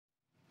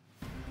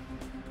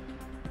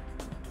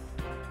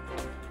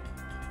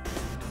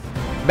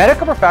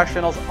Medical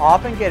professionals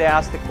often get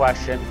asked the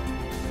question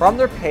from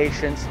their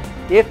patients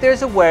if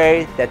there's a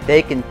way that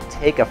they can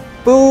take a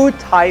food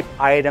type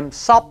item,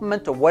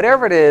 supplement, or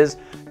whatever it is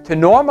to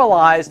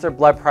normalize their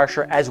blood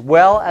pressure as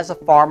well as a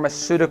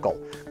pharmaceutical,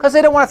 because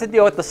they don't want to have to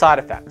deal with the side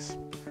effects.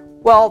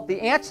 Well,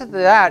 the answer to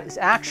that is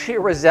actually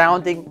a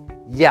resounding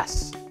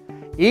yes.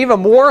 Even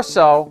more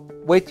so,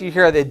 wait till you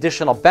hear the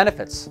additional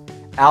benefits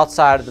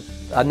outside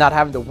of not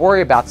having to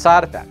worry about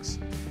side effects.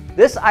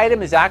 This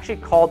item is actually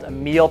called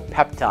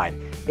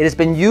Amealpeptide. It has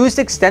been used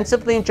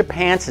extensively in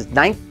Japan since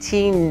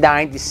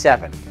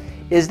 1997.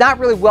 It is not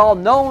really well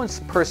known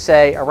per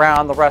se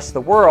around the rest of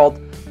the world,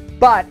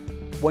 but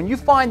when you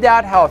find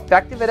out how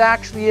effective it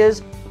actually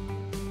is,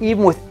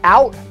 even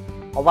without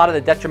a lot of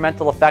the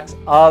detrimental effects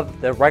of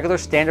the regular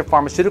standard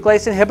pharmaceutical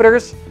ACE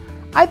inhibitors,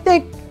 I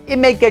think it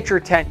may get your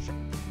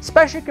attention,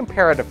 especially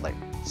comparatively.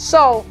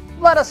 So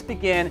let us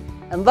begin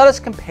and let us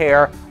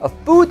compare a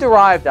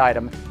food-derived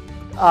item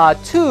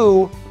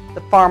to the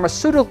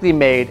pharmaceutically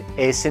made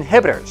ACE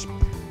inhibitors.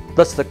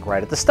 Let's look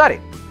right at the study.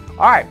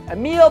 All right,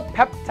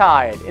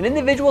 Amealpeptide. In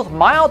individuals with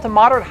mild to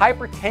moderate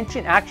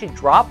hypertension actually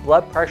dropped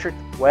blood pressure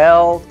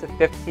 12 to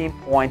 15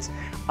 points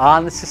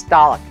on the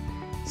systolic,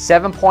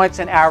 7 points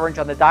on average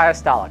on the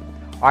diastolic.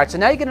 All right, so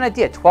now you get an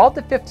idea, 12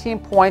 to 15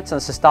 points on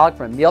the systolic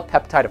from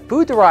Amealpeptide, a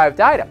food-derived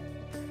item.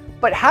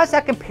 But how does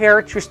that compare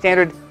to your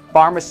standard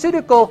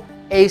pharmaceutical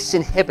ACE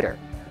inhibitor?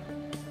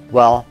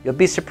 Well, you'll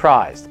be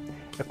surprised.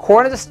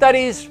 According to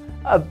studies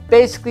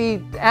basically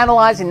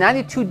analyzing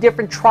 92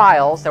 different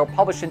trials that were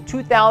published in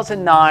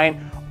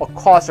 2009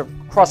 across a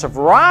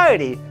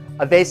variety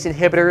of ACE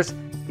inhibitors,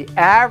 the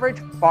average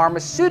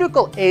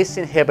pharmaceutical ACE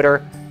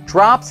inhibitor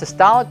drops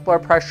systolic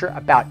blood pressure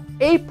about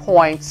 8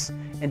 points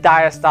and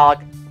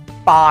diastolic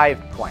 5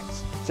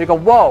 points. So you go,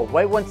 whoa,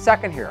 wait 1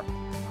 second here.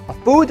 A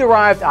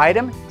food-derived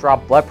item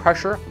dropped blood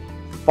pressure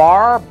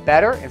far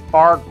better and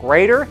far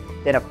greater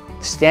than a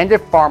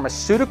standard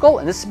pharmaceutical,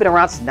 and this has been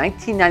around since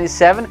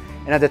 1997.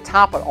 And to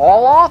top it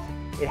all off,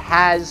 it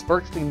has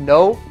virtually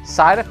no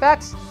side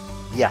effects.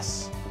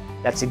 Yes,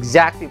 that's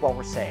exactly what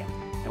we're saying.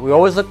 And we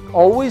always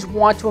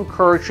want to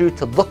encourage you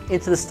to look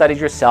into the studies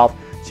yourself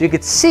so you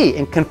can see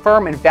and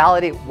confirm and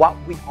validate what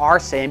we are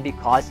saying,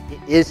 because it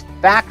is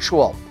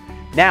factual.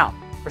 Now,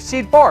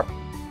 proceed forward.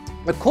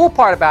 The cool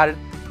part about it,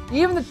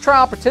 even the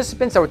trial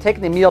participants that were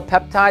taking the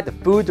Amealpeptide, the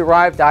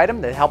food-derived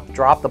item that helped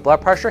drop the blood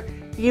pressure,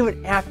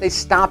 even after they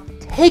stopped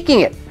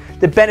taking it,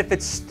 the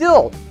benefits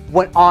still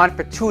went on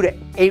for 2 to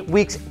 8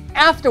 weeks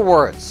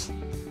afterwards.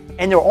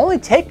 And they're only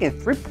taking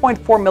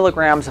 3.4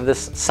 milligrams of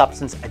this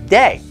substance a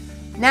day.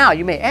 Now,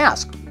 you may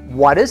ask,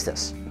 what is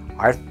this?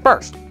 All right,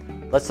 first,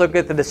 let's look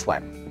at it this way.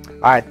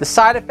 All right, the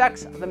side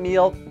effects of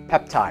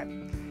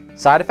Amealpeptide.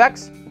 Side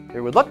effects,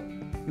 here we look,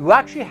 you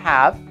actually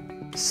have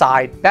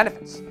side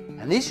benefits.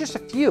 And these are just a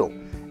few,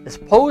 as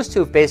opposed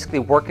to basically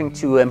working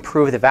to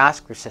improve the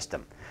vascular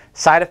system.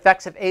 Side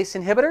effects of ACE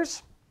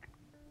inhibitors,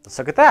 let's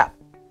look at that.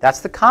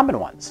 That's the common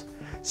ones.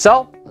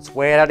 So let's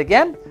weigh it out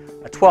again.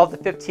 A 12 to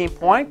 15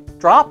 point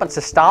drop on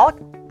systolic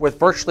with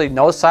virtually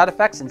no side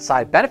effects and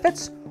side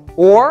benefits.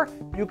 Or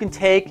you can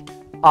take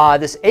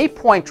this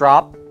 8-point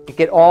drop and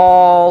get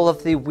all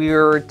of the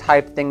weird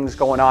type things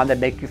going on that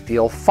make you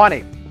feel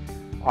funny.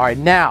 All right,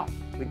 now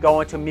we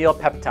go into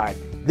Amealpeptide.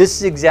 This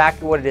is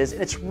exactly what it is.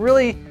 And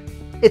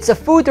it's a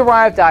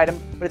food-derived item,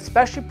 but it's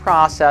specially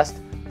processed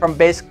from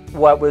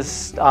what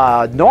was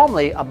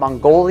normally a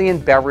Mongolian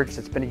beverage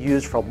that's been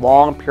used for a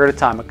long period of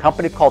time. A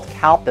company called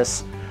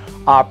Calpis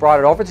brought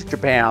it over to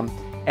Japan,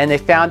 and they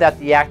found out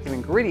the active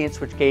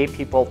ingredients which gave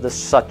people this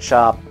such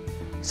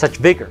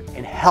vigor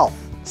and health,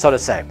 so to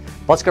say.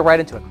 Let's get right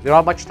into it. We don't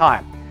have much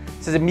time.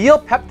 It says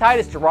Amealpeptide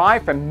is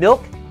derived from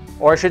milk,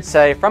 or I should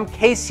say from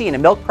casein, a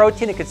milk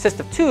protein. It consists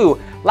of 2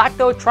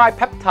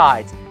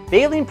 lactotripeptides,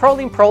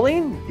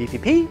 Valine-Proline-Proline,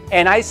 VPP,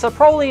 and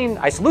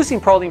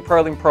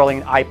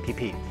Isoleucine-Proline-Proline,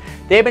 IPP.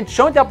 They have been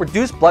shown to help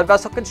reduce blood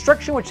vessel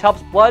constriction, which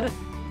helps blood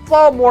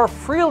flow more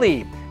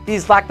freely.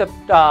 These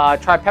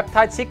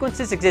lactotripeptide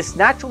sequences exist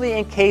naturally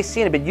in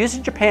casein and have been used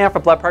in Japan for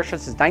blood pressure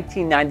since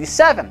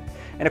 1997.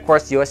 And of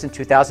course, the U.S. in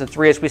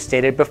 2003, as we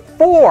stated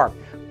before.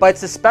 But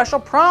it's a special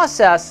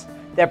process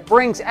that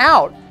brings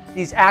out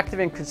these active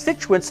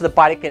constituents so the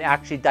body can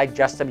actually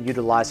digest them and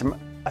utilize them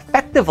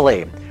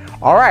effectively.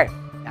 All right.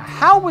 Now,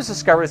 how it was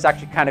discovered is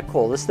actually kind of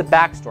cool. This is the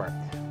backstory.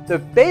 The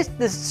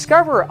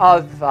discoverer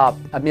of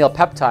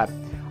Amealpeptide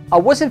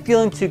wasn't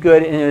feeling too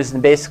good, and it was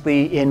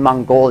basically in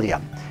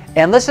Mongolia.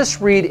 And let's just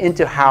read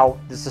into how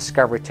this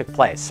discovery took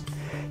place.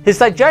 His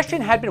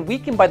digestion had been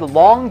weakened by the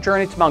long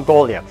journey to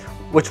Mongolia,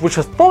 which was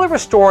fully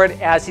restored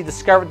as he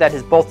discovered that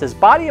both his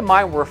body and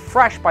mind were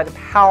refreshed by the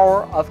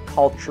power of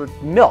cultured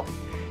milk.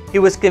 He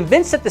was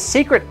convinced that the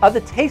secret of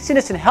the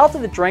tastiness and health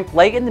of the drink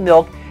lay in the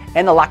milk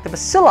and the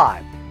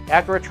lactobacilli.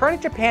 After returning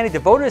to Japan, he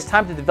devoted his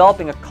time to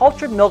developing a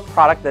cultured milk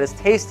product that is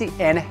tasty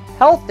and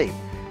healthy.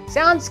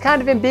 Sounds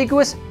kind of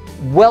ambiguous,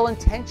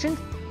 well-intentioned,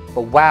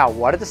 but wow,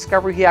 what a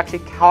discovery he actually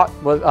caught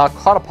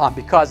upon,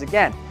 because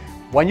again,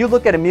 when you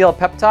look at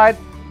Amealpeptide,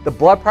 the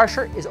blood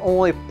pressure is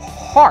only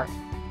part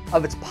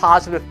of its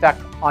positive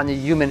effect on the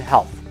human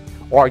health,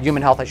 or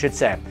human health I should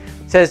say.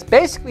 It says,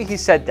 basically he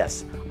said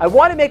this: I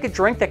want to make a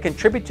drink that can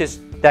contribute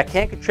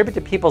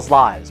to people's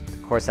lives.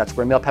 Of course, that's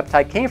where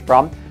Amealpeptide came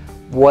from,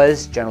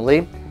 was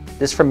generally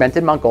this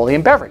fermented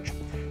Mongolian beverage.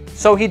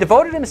 So he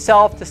devoted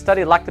himself to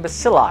study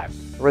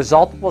lactobacilli. The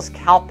result was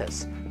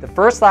Calpis, the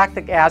first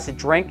lactic acid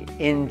drink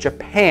in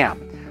Japan,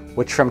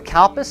 which from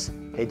Calpis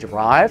they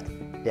derived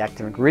the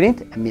active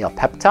ingredient,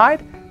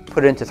 Amealpeptide,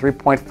 put it into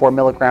 3.4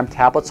 milligram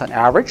tablets on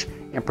average,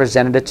 and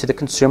presented it to the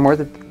consumer,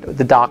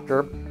 the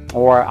doctor,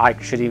 or I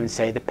should even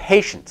say the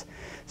patient.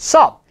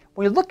 So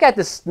when you look at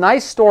this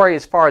nice story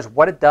as far as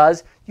what it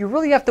does, you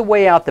really have to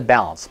weigh out the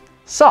balance.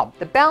 So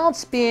the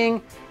balance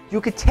being,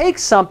 you could take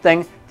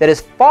something that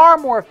is far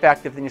more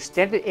effective than your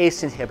standard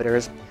ACE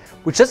inhibitors,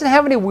 which doesn't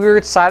have any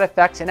weird side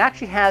effects and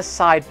actually has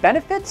side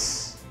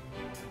benefits,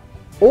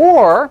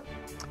 or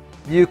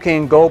you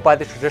can go by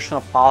the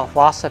traditional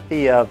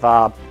philosophy of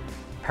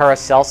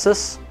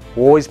Paracelsus,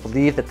 who always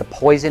believed that the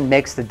poison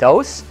makes the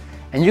dose,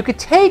 and you could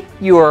take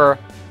your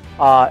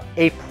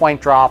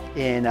 8-point drop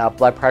in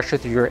blood pressure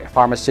through your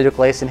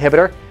pharmaceutical ACE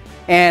inhibitor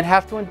and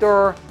have to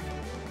endure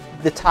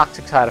the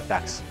toxic side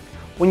effects.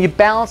 When you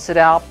balance it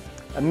out,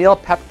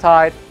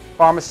 Amealpeptide,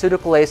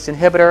 pharmaceutical ACE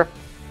inhibitor,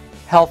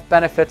 health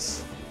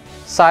benefits,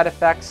 side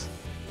effects,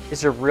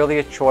 is there really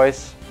a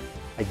choice?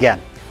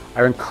 Again,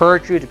 I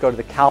encourage you to go to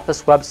the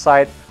Calpis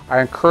website. I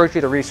encourage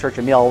you to research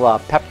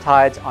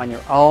Amealpeptides on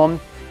your own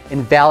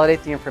and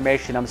validate the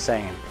information I'm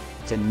saying.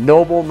 It's a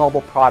noble,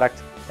 noble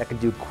product that can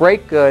do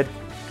great good.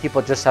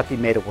 People just have to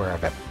be made aware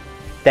of it.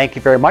 Thank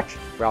you very much.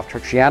 Ralph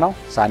Turchiano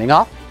signing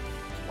off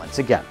once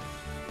again.